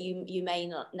things that you may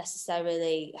not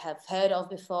necessarily have heard of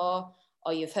before,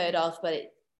 or you've heard of but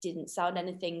it didn't sound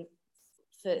anything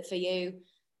for you.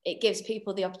 It gives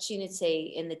people the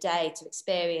opportunity in the day to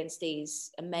experience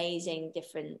these amazing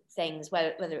different things,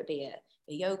 whether it be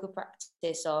a yoga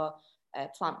practice or a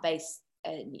plant-based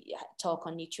talk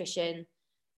on nutrition,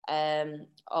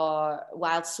 or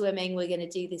wild swimming we're going to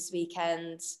do this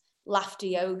weekend. Laughter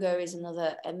yoga is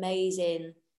another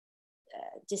amazing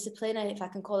discipline, if I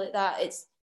can call it that. It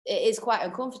is quite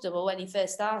uncomfortable when you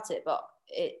first start it, but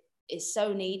it is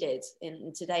so needed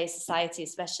in today's society,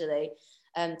 especially,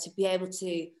 to be able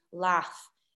to laugh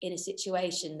in a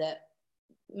situation that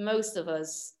most of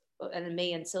us, and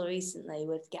me until recently,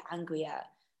 would get angry at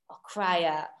or cry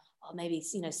at, or maybe,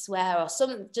 you know, swear or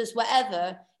something, just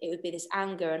whatever. It would be this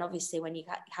anger, and obviously when you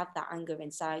have that anger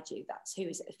inside you, that's who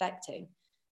is it affecting.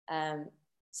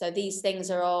 So these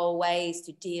things are all ways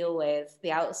to deal with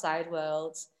the outside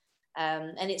world,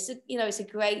 and it's a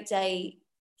great day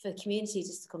for community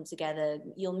just to come together.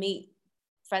 You'll meet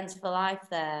friends for life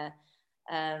there.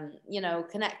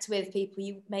 Connect with people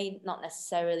you may not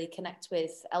necessarily connect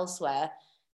with elsewhere.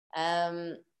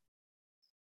 And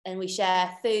we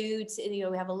share food,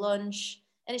 we have a lunch,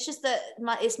 and it's just that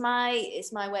it's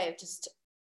my way of just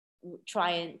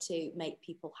trying to make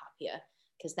people happier,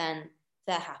 because then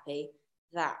they're happy,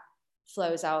 that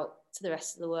flows out to the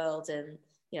rest of the world. And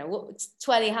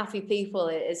 20 happy people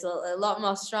is a lot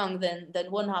more strong than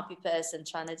one happy person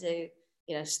trying to do,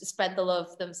 spread the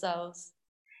love themselves.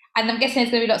 And I'm guessing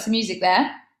there's going to be lots of music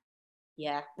there.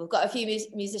 Yeah, we've got a few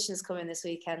musicians coming this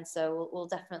weekend, so we'll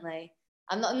definitely.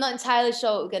 I'm not entirely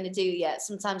sure what we're going to do yet.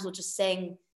 Sometimes we'll just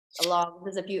sing along.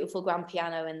 There's a beautiful grand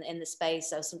piano in the space,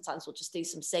 so sometimes we'll just do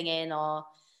some singing, or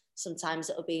sometimes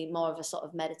it'll be more of a sort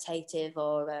of meditative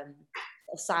or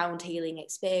a sound healing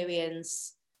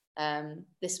experience.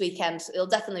 This weekend it'll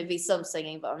definitely be some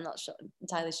singing, but I'm not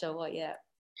entirely sure what yet.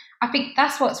 I think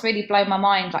that's what's really blown my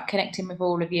mind, like connecting with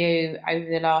all of you over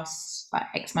the last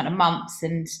X amount of months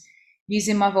and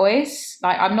using my voice.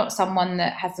 Like, I'm not someone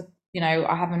that has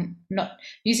I haven't not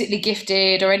musically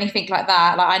gifted or anything like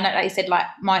that. Like, I know, like you said, like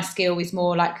my skill is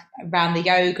more like around the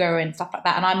yoga and stuff like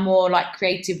that, and I'm more like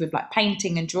creative with like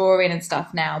painting and drawing and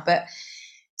stuff now. But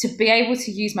to be able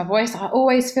to use my voice, I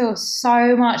always feel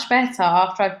so much better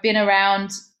after I've been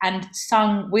around and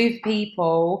sung with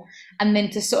people, and then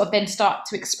to sort of then start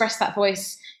to express that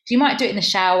voice. You might do it in the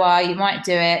shower, you might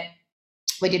do it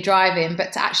when you're driving,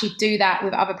 but to actually do that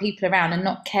with other people around and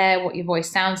not care what your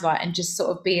voice sounds like and just sort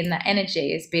of be in that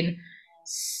energy has been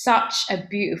such a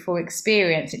beautiful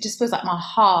experience. It just feels like my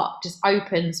heart just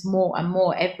opens more and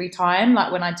more every time,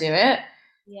 like when I do it.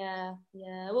 Yeah.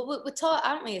 Well, we're taught,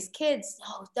 aren't we, as kids?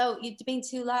 Oh, don't, you're being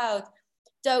too loud.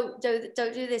 Don't do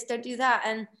this. Don't do that.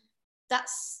 And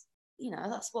that's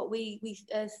what we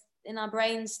in our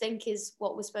brains think is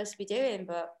what we're supposed to be doing,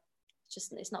 but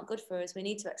it's not good for us. We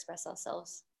need to express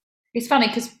ourselves. It's funny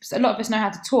because a lot of us know how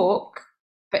to talk,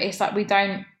 but it's like we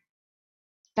don't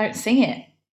sing it.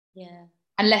 Yeah.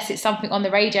 Unless it's something on the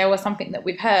radio or something that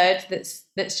we've heard that's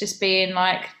just being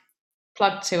like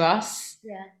plugged to us.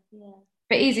 Yeah.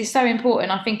 But it is so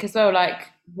important, I think, as well, like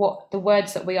what the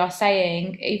words that we are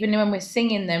saying, even when we're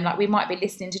singing them, like we might be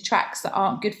listening to tracks that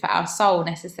aren't good for our soul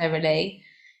necessarily.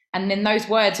 And then those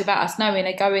words, without us knowing,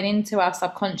 are going into our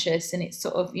subconscious, and it's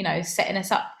sort of, setting us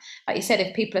up. Like you said,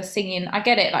 if people are singing, I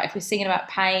get it, like if we're singing about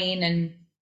pain and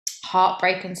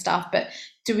heartbreak and stuff, but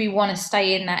do we want to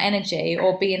stay in that energy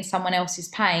or be in someone else's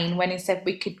pain, when instead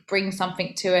we could bring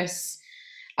something to us?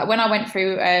 Like when I went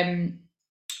through,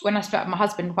 when I split up with my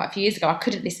husband quite a few years ago, I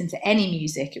couldn't listen to any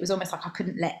music. It was almost like I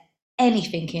couldn't let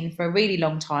anything in for a really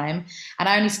long time. And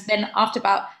I only then, after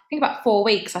about 4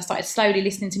 weeks, I started slowly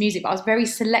listening to music, but I was very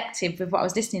selective with what I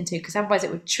was listening to, because otherwise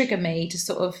it would trigger me to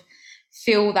sort of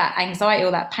feel that anxiety or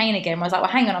that pain again. I was like,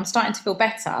 well, hang on, I'm starting to feel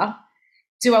better.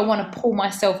 Do I want to pull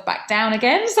myself back down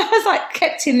again? So I was like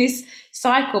kept in this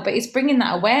cycle, but it's bringing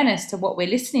that awareness to what we're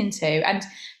listening to and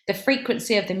the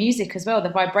frequency of the music as well, the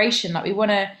vibration. Like we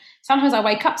want to, sometimes I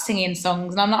wake up singing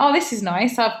songs and I'm like, oh, this is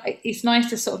nice. It's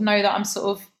nice to sort of know that I'm sort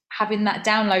of having that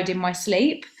download in my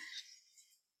sleep.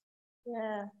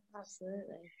 Yeah,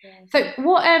 absolutely. Yeah. So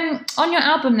what, on your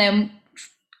album then,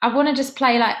 I want to just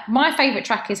play, like, my favourite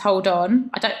track is Hold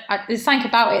On. There's something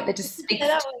about it that just speaks.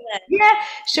 Yeah,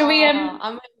 shall we? I'm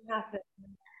really happy.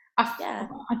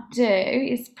 What I do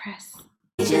is press.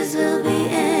 Cages will be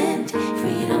end,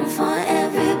 freedom for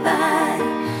everybody.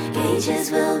 Cages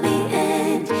will be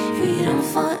end, freedom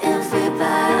for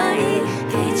everybody.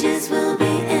 Cages will be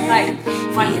end,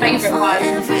 my favourite one.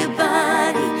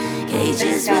 Everybody.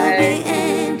 Cages will be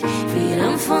end,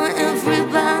 freedom for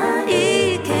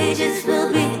everybody. Cages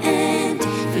will be end,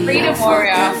 Freedom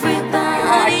Warrior.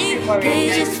 Everybody.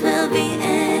 Cages will be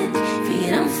end,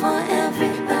 freedom for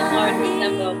everybody.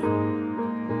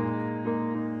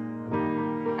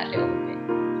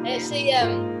 Actually,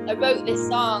 I wrote this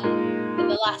song in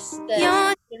the last.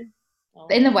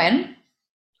 In the when?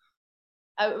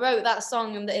 I wrote that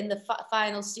song in the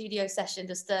final studio session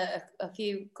just a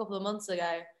couple of months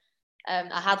ago.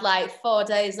 I had like 4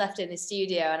 days left in the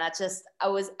studio, and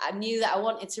I knew that I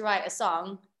wanted to write a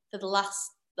song for the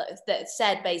last that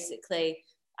said basically,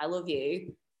 I love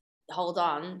you, hold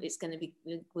on,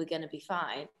 we're gonna be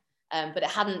fine. But it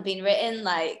hadn't been written,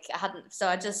 like I hadn't. So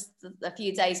I just, a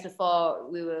few days before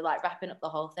we were like wrapping up the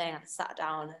whole thing, I sat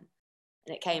down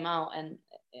and it came out. And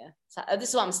yeah, so this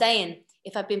is what I'm saying.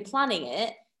 If I'd been planning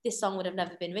it, this song would have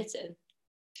never been written.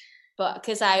 But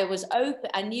because I was open,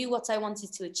 I knew what I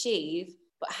wanted to achieve,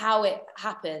 but how it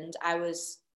happened, I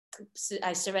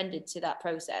surrendered to that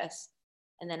process,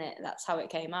 and then that's how it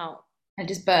came out. And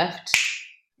just birthed,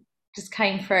 just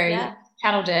came through, yeah.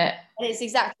 Channeled it. And it's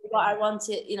exactly what I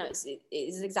wanted,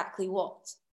 it's exactly what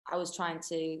I was trying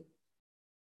to,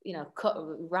 cut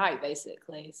right,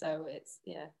 basically. So it's,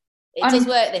 it does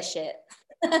work, this shit.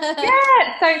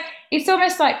 Yeah, so it's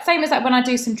almost like same as like when I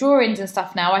do some drawings and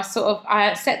stuff now. I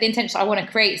set the intention I want to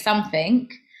create something,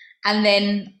 and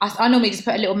then I normally just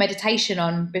put a little meditation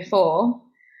on before,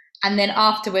 and then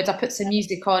afterwards I put some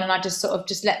music on, and I just sort of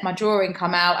just let my drawing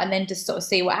come out, and then just sort of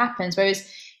see what happens.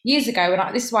 Whereas years ago,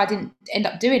 this is why I didn't end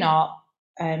up doing art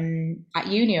at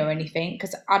uni or anything,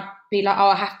 because I'd be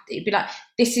like, it'd be like,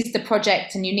 this is the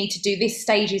project and you need to do this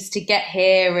stages to get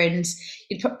here, and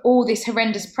you'd put all this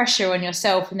horrendous pressure on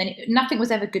yourself, and then nothing was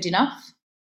ever good enough.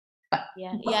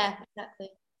 Yeah, exactly.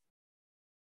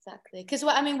 Because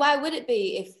why would it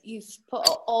be if you've put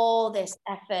all this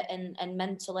effort and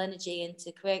mental energy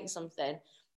into creating something?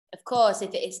 Of course, if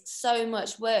it's so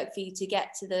much work for you to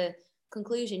get to the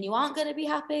conclusion, you aren't going to be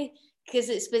happy, because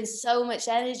it's been so much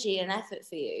energy and effort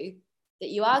for you that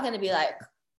you are going to be like,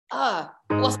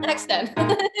 what's next then?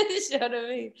 You know what I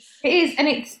mean? It is, and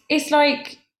it's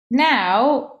like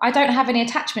now I don't have any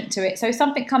attachment to it. So if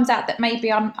something comes out that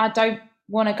maybe I don't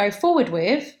want to go forward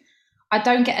with, I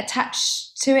don't get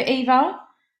attached to it either.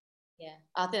 Yeah,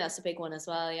 I think that's a big one as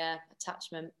well. Yeah,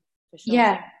 attachment, for sure.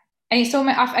 Yeah. And it's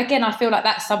almost, again, I feel like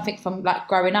that's something from like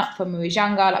growing up when we was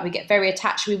younger. Like we get very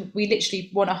attached. We literally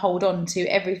want to hold on to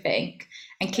everything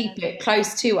and keep it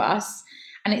close to us.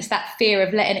 And it's that fear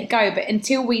of letting it go. But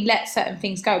until we let certain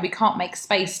things go, we can't make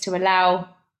space to allow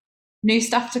new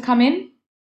stuff to come in.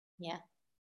 Yeah,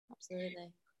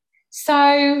 absolutely.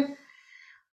 So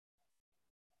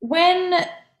when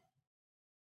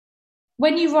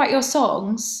you write your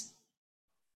songs,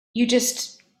 you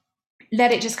just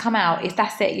let it just come out. If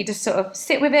that's it, you just sort of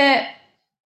sit with it.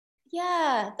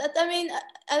 Yeah,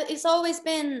 it's always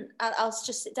been, I'll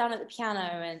just sit down at the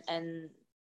piano and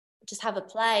just have a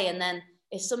play, and then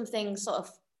if something sort of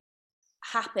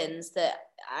happens that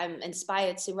I'm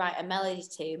inspired to write a melody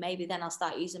to, maybe then I'll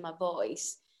start using my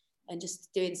voice and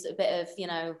just doing a bit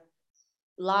of,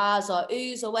 las or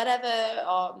oohs or whatever,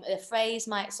 or a phrase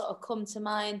might sort of come to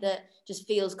mind that just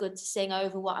feels good to sing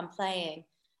over what I'm playing.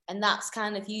 And that's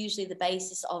kind of usually the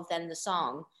basis of then the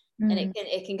song. And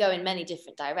it can go in many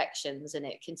different directions, and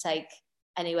it can take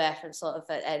anywhere from sort of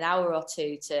an hour or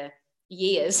two to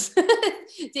years,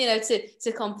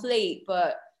 to complete.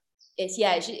 But it's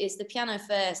the piano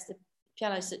first. The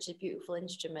piano is such a beautiful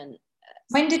instrument.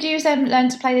 When did you learn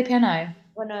to play the piano?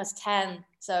 When I was 10.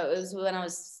 So it was when I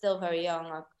was still very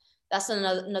young. That's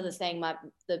another thing.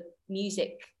 The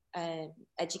music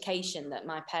education that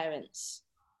my parents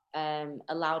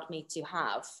allowed me to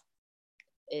have,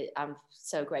 I'm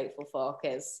so grateful for,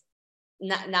 because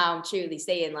now I'm truly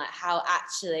seeing like how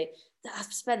actually I've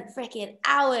spent freaking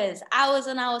hours and hours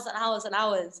and hours and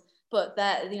hours, but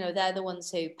they're the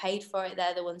ones who paid for it.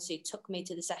 They're the ones who took me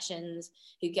to the sessions,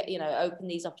 who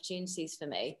opened these opportunities for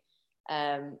me.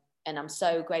 And I'm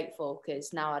so grateful,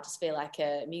 because now I just feel like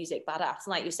a music badass.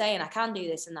 Like you're saying, I can do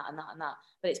this and that and that and that,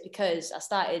 but it's because I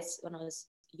started when I was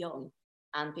young,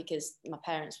 and because my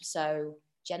parents were so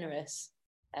generous,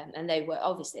 and they were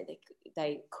obviously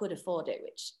they could afford it,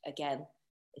 which again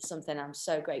is something I'm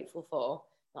so grateful for.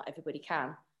 Not everybody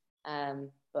can,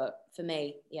 but for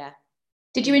me, yeah.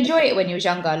 Did you enjoy it when you was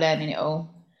younger, learning it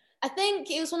all? I think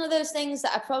it was one of those things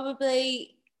that I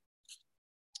probably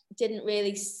didn't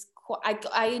really.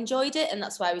 I enjoyed it, and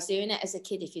that's why I was doing it. As a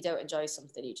kid, if you don't enjoy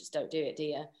something, you just don't do it, do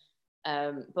you?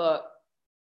 But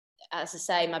as I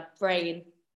say, my brain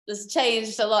has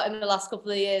changed a lot in the last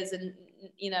couple of years, and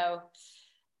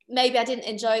maybe I didn't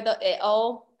enjoy it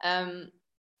all,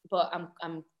 but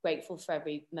I'm grateful for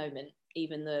every moment,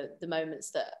 even the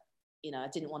moments that I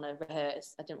didn't want to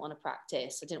rehearse, I didn't want to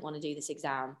practice, I didn't want to do this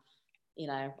exam,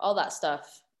 all that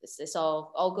stuff. It's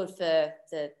all good for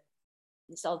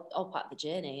it's all part of the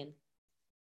journey, and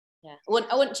yeah,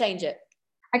 I wouldn't change it.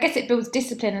 I guess it builds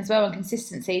discipline as well and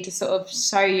consistency to sort of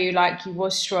show you like you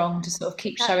was strong to sort of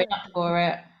keep showing Exactly. up for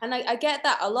it. And I get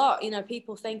that a lot.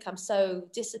 People think I'm so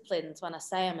disciplined when I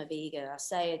say I'm a vegan. I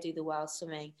say I do the wild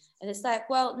swimming. And it's like,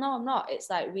 well, no, I'm not. It's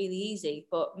like really easy.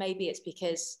 But maybe it's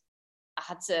because I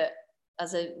had to,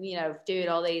 doing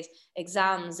all these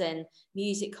exams and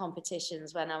music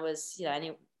competitions when I was,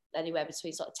 anywhere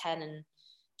between sort of 10 and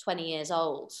 20 years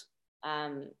old.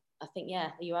 I think, yeah,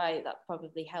 you're right. That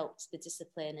probably helped the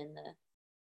discipline and the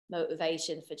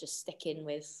motivation for just sticking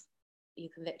with your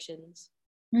convictions.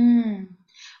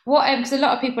 Because a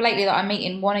lot of people lately that I'm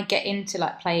meeting want to get into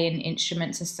like playing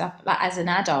instruments and stuff like as an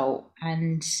adult,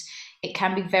 and it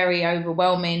can be very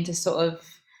overwhelming to sort of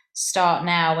start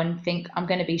now and think I'm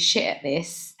going to be shit at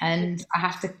this, and I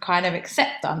have to kind of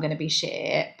accept that I'm going to be shit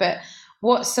at it. But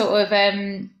what sort of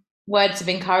words of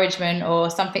encouragement or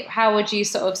something? How would you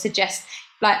sort of suggest,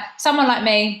 like someone like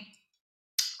me?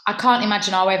 I can't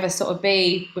imagine I'll ever sort of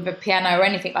be with a piano or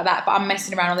anything like that, but I'm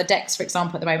messing around on the decks, for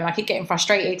example, at the moment. I keep getting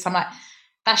frustrated because I'm like,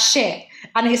 that's shit.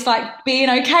 And it's like being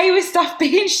okay with stuff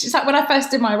being shit. It's like when I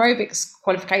first did my aerobics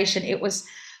qualification, it was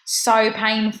so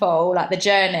painful, like the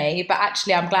journey, but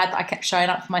actually I'm glad that I kept showing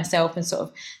up for myself and sort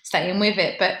of staying with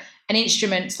it. But an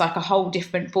instrument's like a whole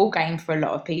different ball game for a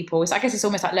lot of people. I guess it's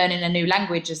almost like learning a new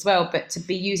language as well, but to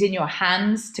be using your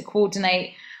hands to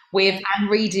coordinate with and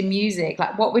reading music,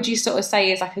 like what would you sort of say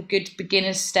is like a good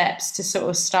beginner's steps to sort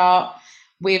of start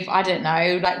with? I don't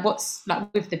know, like what's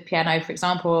like with the piano, for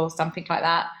example, or something like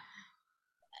that.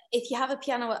 If you have a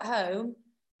piano at home,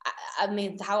 I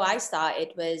mean, how I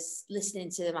started was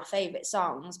listening to my favorite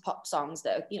songs, pop songs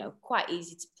that are, quite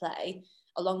easy to play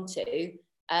along to.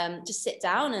 Just sit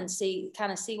down and see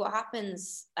what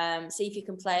happens. See if you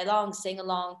can play along, sing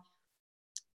along.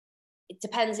 It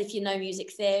depends if you know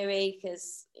music theory,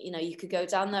 because you could go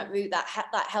down that route. That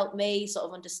helped me sort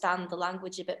of understand the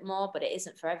language a bit more, but it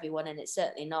isn't for everyone, and it's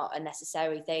certainly not a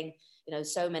necessary thing.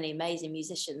 So many amazing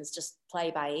musicians just play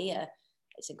by ear.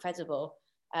 It's incredible.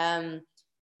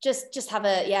 Just have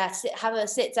a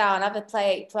sit down, have a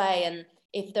play, and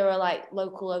if there are like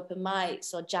local open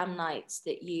mics or jam nights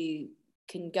that you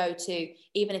can go to,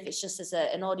 even if it's just as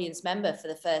an audience member for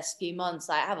the first few months,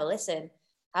 like have a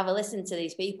listen to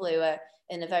these people who are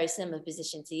in a very similar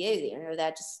position to you.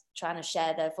 They're just trying to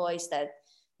share their voice. They're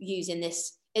using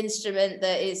this instrument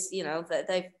that is,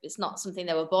 it's not something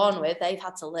they were born with. They've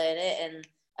had to learn it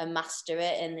and master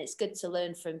it. And it's good to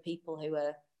learn from people who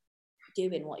are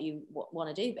doing what you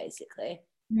want to do, basically.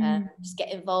 Just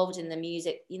get involved in the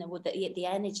music, with the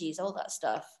energies, all that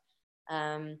stuff.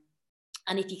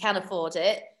 And if you can afford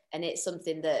it and it's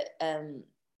something that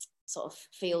sort of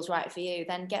feels right for you,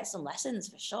 then get some lessons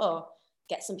for sure.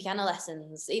 Get some piano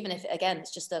lessons, even if again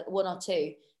it's just a one or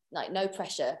two, like no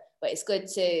pressure, but it's good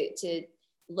to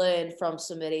learn from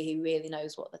somebody who really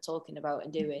knows what they're talking about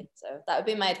and doing. So that would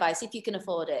be my advice if you can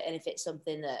afford it and if it's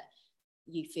something that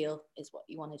you feel is what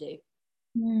you want to do.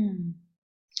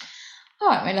 All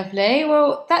right, my lovely.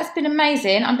 Well, that's been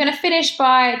amazing. I'm going to finish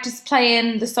by just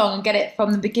playing the song and get it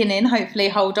from the beginning. Hopefully,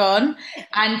 hold on.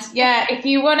 And yeah, if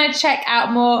you want to check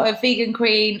out more of Vegan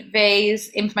Queen V's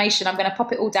information, I'm going to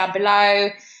pop it all down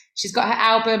below. She's got her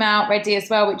album out ready as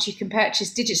well, which you can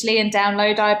purchase digitally and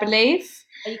download, I believe.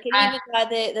 You can even buy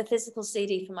the physical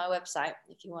CD from my website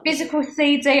if you want. Physical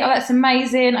CD. Oh, that's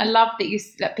amazing. I love that you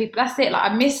let people. That's it.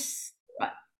 Like I miss.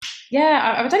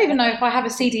 Yeah, I don't even know if I have a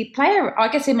CD player. I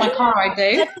guess in my car I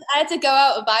do. I had to go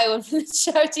out and buy one from the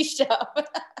charity shop.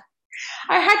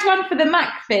 I had one for the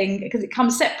Mac thing because it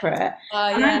comes separate. Oh,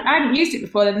 yeah. And I hadn't used it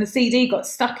before, then the CD got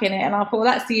stuck in it and I thought,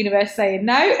 that's the universe saying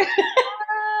no.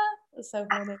 That's so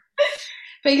funny.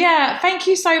 But yeah, thank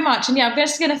you so much. And yeah, I'm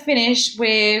just going to finish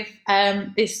with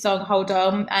this song, Hold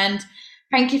On. And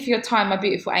thank you for your time, my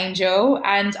beautiful angel.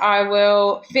 And I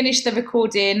will finish the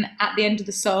recording at the end of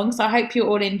the song. So I hope you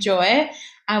all enjoy.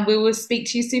 And we will speak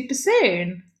to you super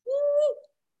soon.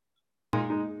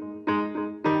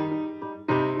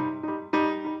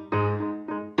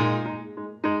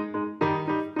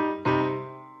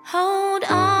 Hold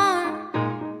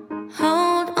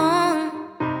on,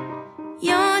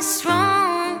 you're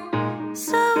strong,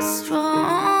 so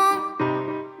strong.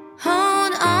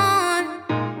 Hold on,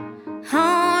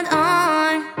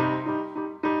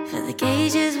 for the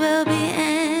cages will be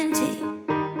empty.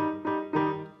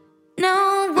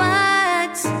 No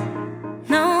words,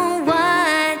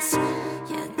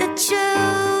 yeah, the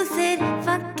truth, it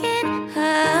fucking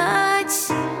hurts.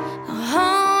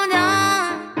 Hold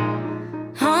on,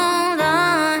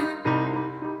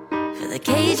 for the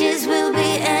cages will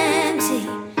be empty.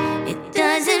 It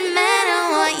doesn't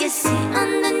matter what you see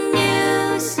on the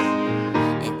news.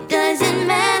 It doesn't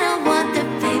matter what the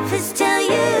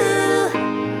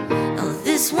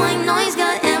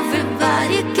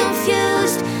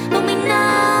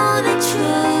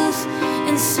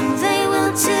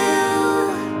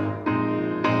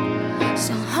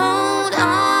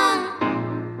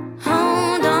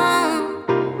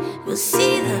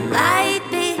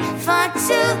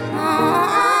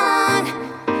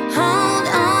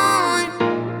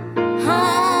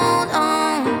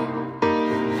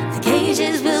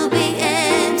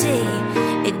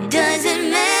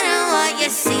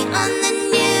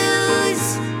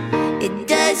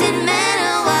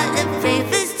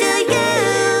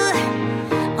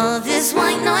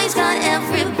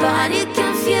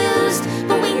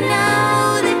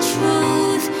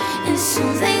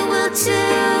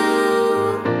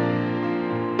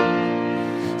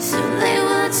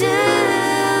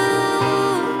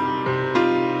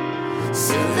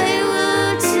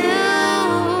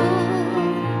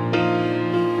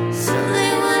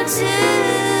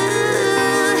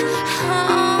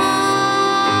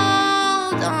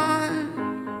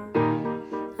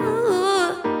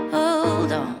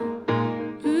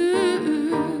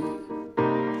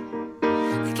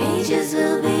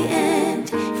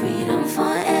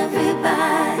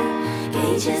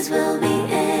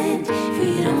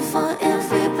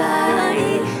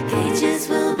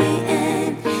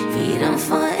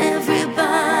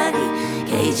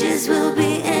cages will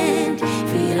be